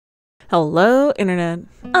Hello, Internet.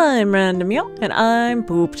 I'm Random Yo, and I'm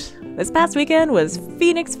pooped. This past weekend was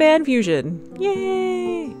Phoenix Fan Fusion.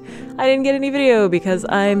 Yay! I didn't get any video because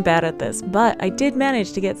I'm bad at this, but I did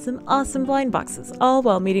manage to get some awesome blind boxes, all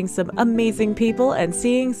while meeting some amazing people and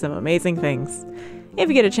seeing some amazing things. If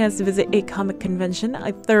you get a chance to visit a comic convention,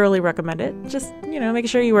 I thoroughly recommend it. Just, make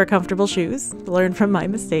sure you wear comfortable shoes. Learn from my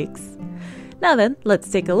mistakes. Now then,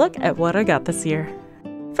 let's take a look at what I got this year.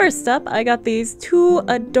 First up, I got these two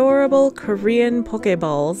adorable Korean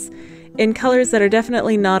Pokeballs in colors that are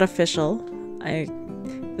definitely not official.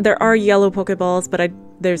 There are yellow Pokeballs, but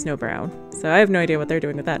there's no brown, so I have no idea what they're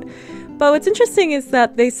doing with that. But what's interesting is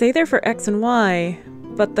that they say they're for X and Y,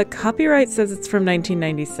 but the copyright says it's from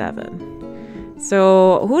 1997.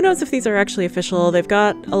 So who knows if these are actually official. They've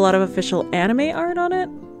got a lot of official anime art on it.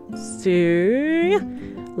 So yeah,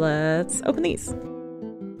 let's open these.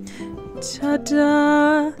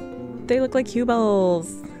 Ta-da! They look like cue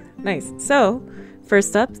balls. Nice. So,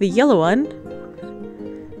 first up, the yellow one.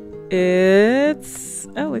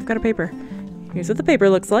 Oh, we've got a paper. Here's what the paper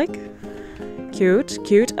looks like. Cute,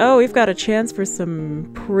 cute. Oh, we've got a chance for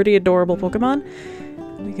some pretty adorable Pokemon.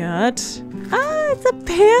 We got... it's a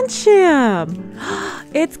Pancham!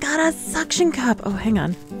 It's got a suction cup! Oh, hang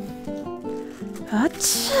on.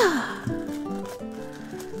 Achha!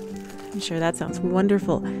 I'm sure that sounds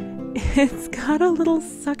wonderful. It's got a little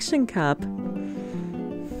suction cup.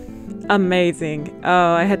 Amazing.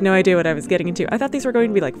 Oh, I had no idea what I was getting into. I thought these were going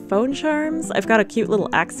to be like phone charms. I've got a cute little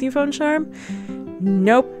Axie phone charm.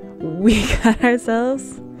 Nope. We got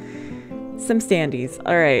ourselves some standees.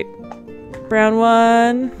 Alright. Brown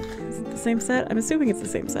one. Is it the same set? I'm assuming it's the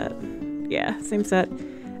same set. Yeah, same set.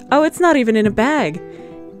 Oh, it's not even in a bag.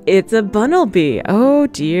 It's a Bunnelby. Oh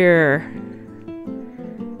dear.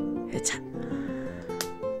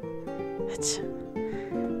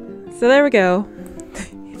 So there we go.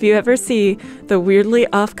 If you ever see the weirdly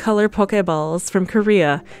off-color Pokeballs from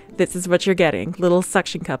Korea, this is what you're getting. Little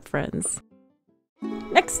suction cup friends.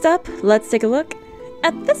 Next up, let's take a look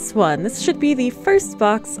at this one. This should be the first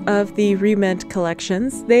box of the Re-Ment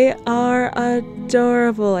collections. They are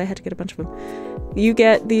adorable. I had to get a bunch of them. You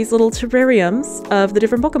get these little terrariums of the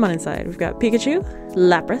different Pokemon inside. We've got Pikachu,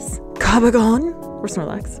 Lapras, Cabagon, or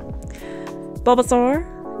Snorlax, Bulbasaur,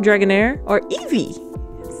 Dragonair, or Eevee.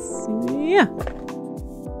 Yeah.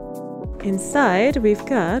 Inside, we've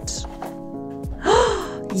got...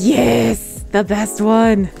 Yes! The best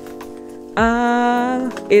one!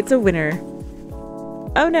 It's a winner.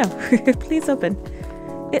 Oh no. Please open.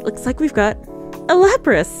 It looks like we've got a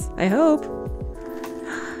Lapras, I hope.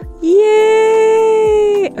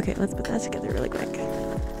 Yay! Okay, let's put that together really quick.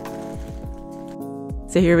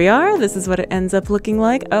 So here we are. This is what it ends up looking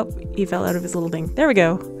like. Oh, he fell out of his little thing. There we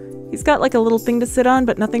go. He's got like a little thing to sit on,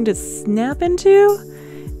 but nothing to snap into.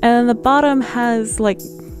 And the bottom has like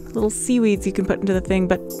little seaweeds you can put into the thing,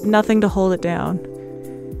 but nothing to hold it down.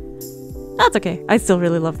 That's okay. I still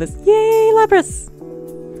really love this. Yay, Lapras!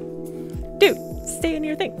 Dude, stay in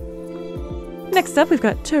your thing. Next up, we've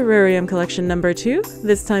got Terrarium Collection number 2,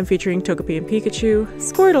 this time featuring Togepi and Pikachu,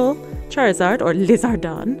 Squirtle, Charizard, or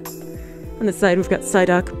Lizardon. On the side, we've got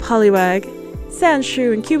Psyduck, Poliwag,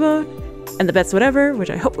 Sandshrew, and Cubone. And the best whatever, which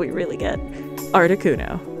I hope we really get,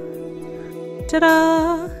 Articuno.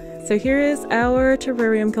 Ta-da! So here is our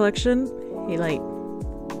terrarium collection. Hey, light.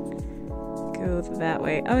 Go that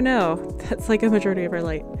way. Oh no, that's like a majority of our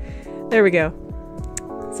light. There we go.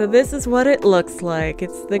 So this is what it looks like.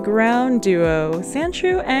 It's the ground duo,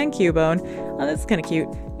 Sandshrew and Cubone. Oh, this is kind of cute.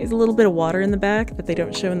 There's a little bit of water in the back that they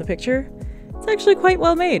don't show in the picture. It's actually quite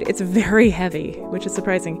well made. It's very heavy, which is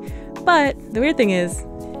surprising. But the weird thing is,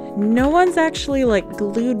 no one's actually like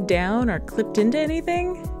glued down or clipped into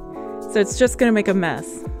anything, so it's just gonna make a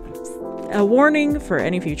mess. A warning for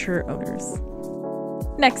any future owners.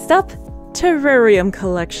 Next up, Terrarium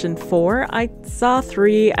Collection 4. I saw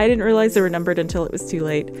 3. I didn't realize they were numbered until it was too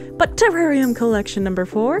late. But Terrarium Collection number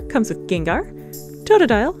 4 comes with Gengar,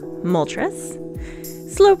 Totodile, Moltres,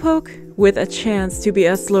 Slowpoke with a chance to be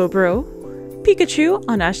a Slowbro, Pikachu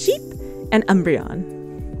on a sheep, and Umbreon.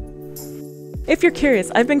 If you're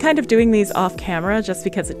curious, I've been kind of doing these off camera just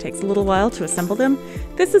because it takes a little while to assemble them.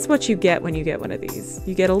 This is what you get when you get one of these.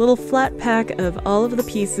 You get a little flat pack of all of the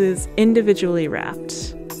pieces individually wrapped.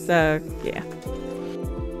 So, yeah.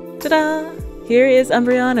 Ta-da! Here is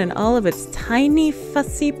Umbreon and all of its tiny,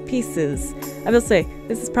 fussy pieces. I will say,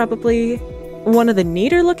 this is probably one of the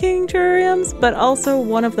neater looking terrariums, but also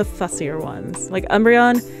one of the fussier ones. Like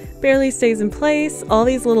Umbreon barely stays in place. All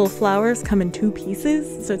these little flowers come in 2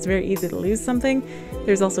 pieces, so it's very easy to lose something.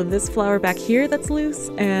 There's also this flower back here that's loose,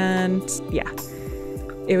 and yeah.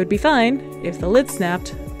 It would be fine if the lid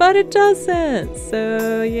snapped, but it doesn't.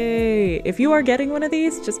 So yay. If you are getting one of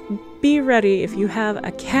these, just be ready. If you have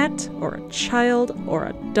a cat or a child or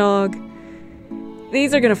a dog,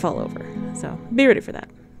 these are gonna fall over. So be ready for that.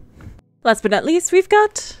 Last but not least, we've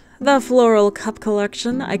got the Floral Cup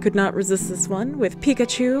Collection. I could not resist this one with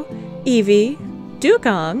Pikachu, Eevee,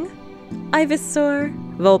 Dugong,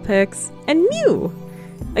 Ivysaur, Vulpix, and Mew.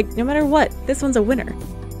 Like, no matter what, this one's a winner.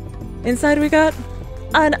 Inside we got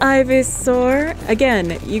an Ivysaur.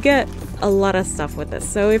 Again, you get a lot of stuff with this,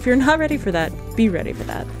 so if you're not ready for that, be ready for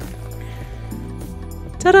that.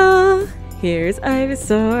 Ta-da! Here's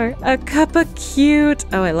Ivysaur, a cup of cute.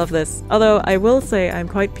 Oh, I love this. Although I will say I'm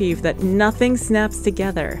quite peeved that nothing snaps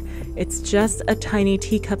together. It's just a tiny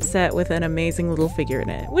teacup set with an amazing little figure in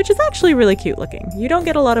it, which is actually really cute looking. You don't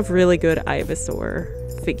get a lot of really good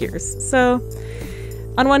Ivysaur figures. So,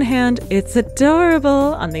 on one hand, it's adorable.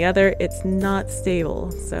 On the other, it's not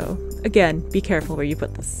stable. So, again, be careful where you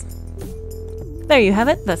put this. There you have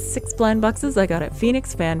it, the 6 blind boxes I got at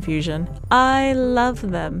Phoenix Fan Fusion. I love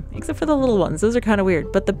them, except for the little ones. Those are kind of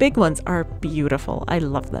weird, but the big ones are beautiful. I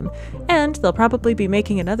love them. And they'll probably be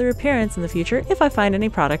making another appearance in the future if I find any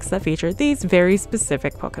products that feature these very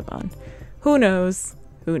specific Pokemon. Who knows?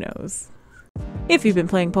 Who knows? If you've been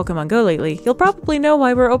playing Pokemon Go lately, you'll probably know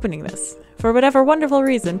why we're opening this. For whatever wonderful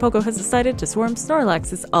reason, Poco has decided to swarm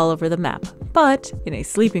Snorlaxes all over the map, but in a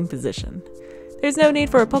sleeping position. There's no need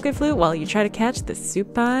for a Pokeflute while you try to catch the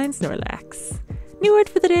supine Snorlax. New word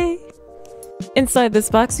for the day! Inside this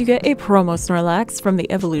box you get a promo Snorlax from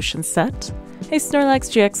the Evolution set, a Snorlax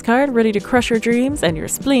GX card ready to crush your dreams and your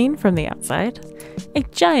spleen from the outside, a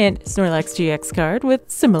giant Snorlax GX card with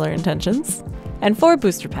similar intentions, and 4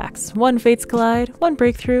 booster packs, 1 Fates Collide, 1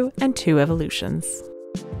 Breakthrough, and 2 Evolutions.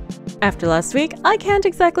 After last week, I can't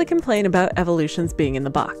exactly complain about Evolutions being in the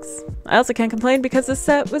box. I also can't complain because this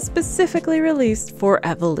set was specifically released for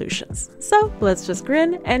Evolutions. So let's just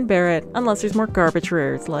grin and bear it, unless there's more garbage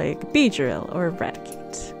rares like Beedrill or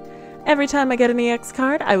Raticate. Every time I get an EX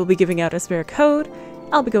card, I will be giving out a spare code.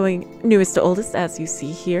 I'll be going newest to oldest as you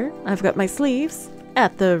see here. I've got my sleeves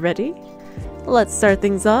at the ready. Let's start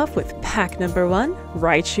things off with pack number 1,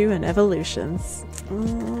 Raichu and Evolutions.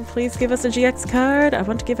 Please give us a GX card. I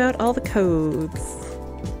want to give out all the codes.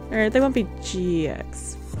 Or they won't be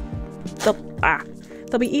GX.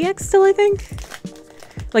 They'll be EX still, I think?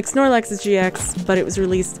 Like Snorlax is GX, but it was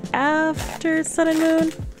released after Sun and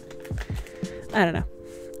Moon? I don't know.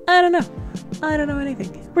 I don't know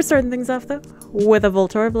anything. We're starting things off though with a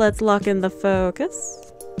Voltorb. Let's lock in the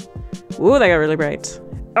focus. Ooh, that got really bright.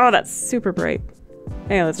 Oh, that's super bright.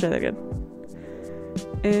 Hang on, let's try that again.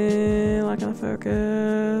 And lock on the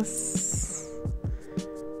focus.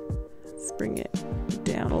 Let's bring it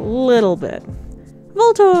down a little bit.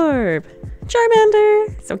 Voltorb!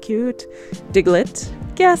 Charmander! So cute. Diglett.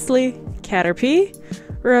 Ghastly. Caterpie.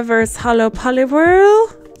 Reverse Hollow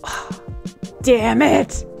Poliwhirl. Oh, damn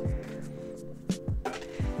it!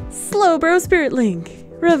 Slowbro Spirit Link.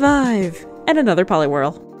 Revive. And another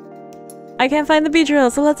Poliwhirl. I can't find the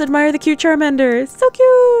Beedrill, so let's admire the cute Charmander. So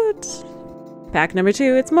cute! Pack number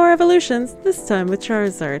 2, it's more Evolutions, this time with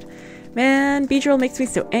Charizard. Man, Beedrill makes me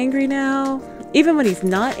so angry now. Even when he's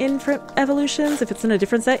not in for Evolutions, if it's in a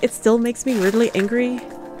different set, it still makes me weirdly angry.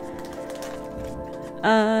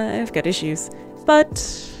 I've got issues. But,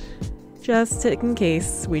 just in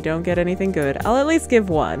case we don't get anything good, I'll at least give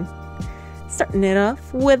one. Starting it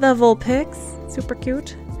off with a Vulpix, super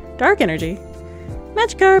cute. Dark Energy.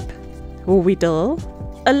 Magikarp. Weedle.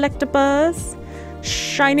 Electabuzz.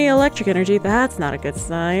 Shiny Electric Energy, that's not a good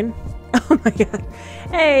sign. Oh my god.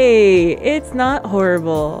 Hey, it's not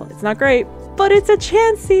horrible. It's not great, but it's a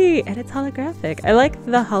Chansey! And it's holographic. I like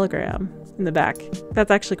the hologram in the back.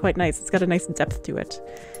 That's actually quite nice. It's got a nice depth to it.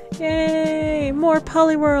 Yay! More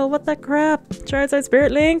Poliwhirl, what the crap? Charizard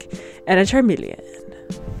Spirit Link, and a Charmeleon.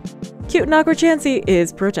 Cute and awkward Chansey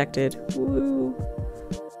is protected. Woo.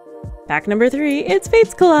 Pack number 3, it's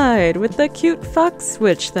Fates Collide with the cute fox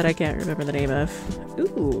switch that I can't remember the name of.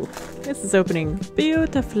 Ooh, this is opening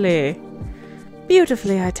beautifully.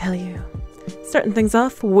 Beautifully, I tell you. Starting things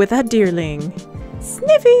off with a Deerling.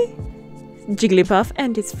 Sniffy! Jigglypuff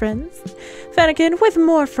and his friends. Fennekin with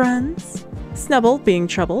more friends. Snubble being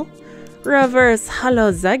trouble. Reverse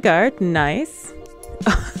Hollow Zygarde, nice.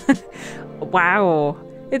 Wow.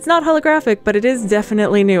 It's not holographic, but it is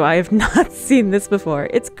definitely new. I have not seen this before.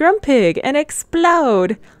 It's Grumpig and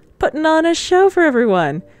Explode, putting on a show for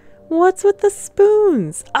everyone. What's with the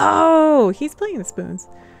spoons? Oh, he's playing the spoons.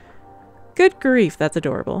 Good grief, that's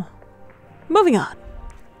adorable. Moving on.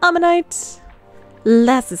 Ammonite,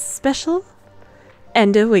 Lass's Special,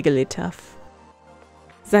 and a Wigglytuff.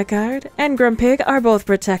 Zekard and Grumpig are both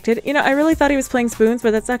protected. You know, I really thought he was playing spoons,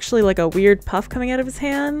 but that's actually like a weird puff coming out of his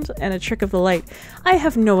hand and a trick of the light. I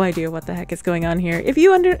have no idea what the heck is going on here. If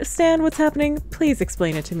you understand what's happening, please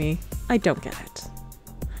explain it to me. I don't get it.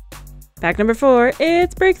 Pack number 4,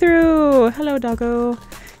 it's Breakthrough! Hello, doggo.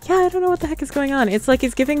 Yeah, I don't know what the heck is going on. It's like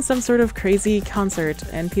he's giving some sort of crazy concert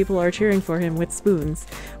and people are cheering for him with spoons,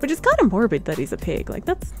 which is kind of morbid that he's a pig. Like,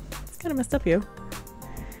 that's kind of messed up, yo.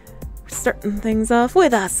 Starting things off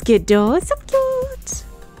with a Skiddo. So cute!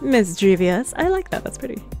 Mischievous. I like that. That's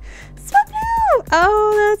pretty. Swablu!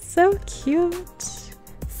 Oh, that's so cute.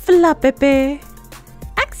 Flappepe.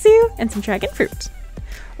 Axew. And some dragon fruit.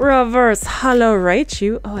 Reverse Hollow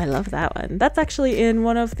Raichu. Oh, I love that one. That's actually in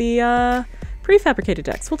one of the prefabricated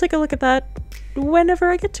decks. We'll take a look at that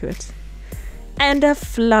whenever I get to it. And a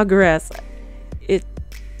Flogress.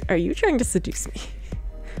 Are you trying to seduce me?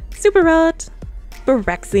 Super Rod.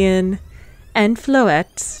 Barexian, and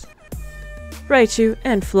Floette. Raichu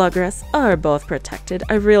and Flogress are both protected.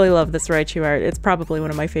 I really love this Raichu art. It's probably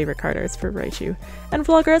one of my favorite card arts for Raichu. And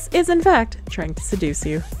Flogress is in fact trying to seduce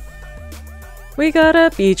you. We got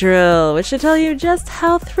a Beedrill, which should tell you just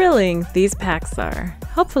how thrilling these packs are.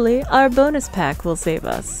 Hopefully our bonus pack will save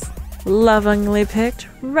us. Lovingly picked,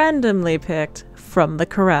 randomly picked from the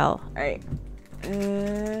corral. Alright.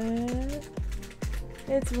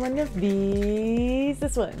 It's one of these.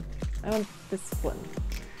 This one. I want this one.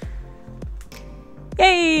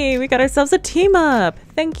 Yay! We got ourselves a team up!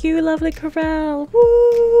 Thank you, lovely corral.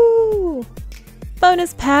 Woo!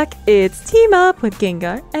 Bonus pack, it's team up with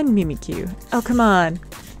Gengar and Mimikyu. Oh, come on.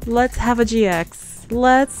 Let's have a GX.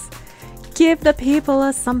 Let's give the people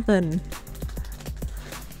a something.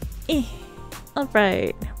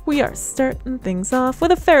 Alright. We are starting things off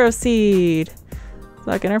with a Ferroseed.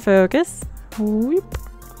 Locking our focus. Whoop.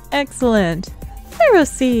 Excellent.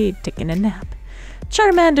 Ferroseed taking a nap.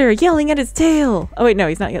 Charmander yelling at his tail. Oh wait, no,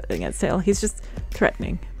 he's not yelling at his tail. He's just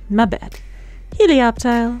threatening. My bad.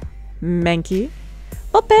 Helioptile. Mankey.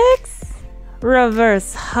 Vulpix.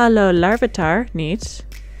 Reverse Hollow Larvitar. Neat.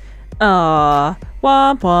 Aww.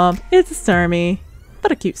 Womp womp. It's a Starmie.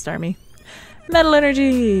 But a cute Starmie. Metal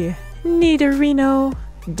Energy. Nidorino.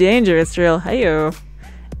 Dangerous Drill. Heyo.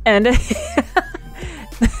 And a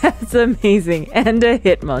that's amazing. And a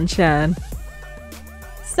Hitmonchan.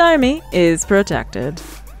 Starmie is protected.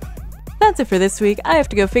 That's it for this week. I have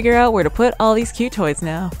to go figure out where to put all these cute toys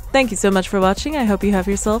now. Thank you so much for watching. I hope you have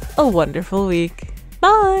yourself a wonderful week.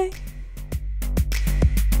 Bye!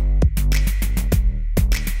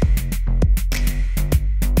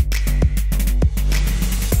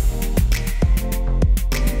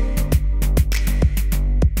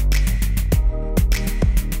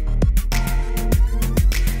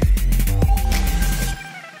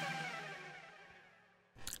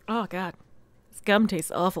 Oh god, this gum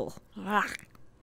tastes awful. Ugh.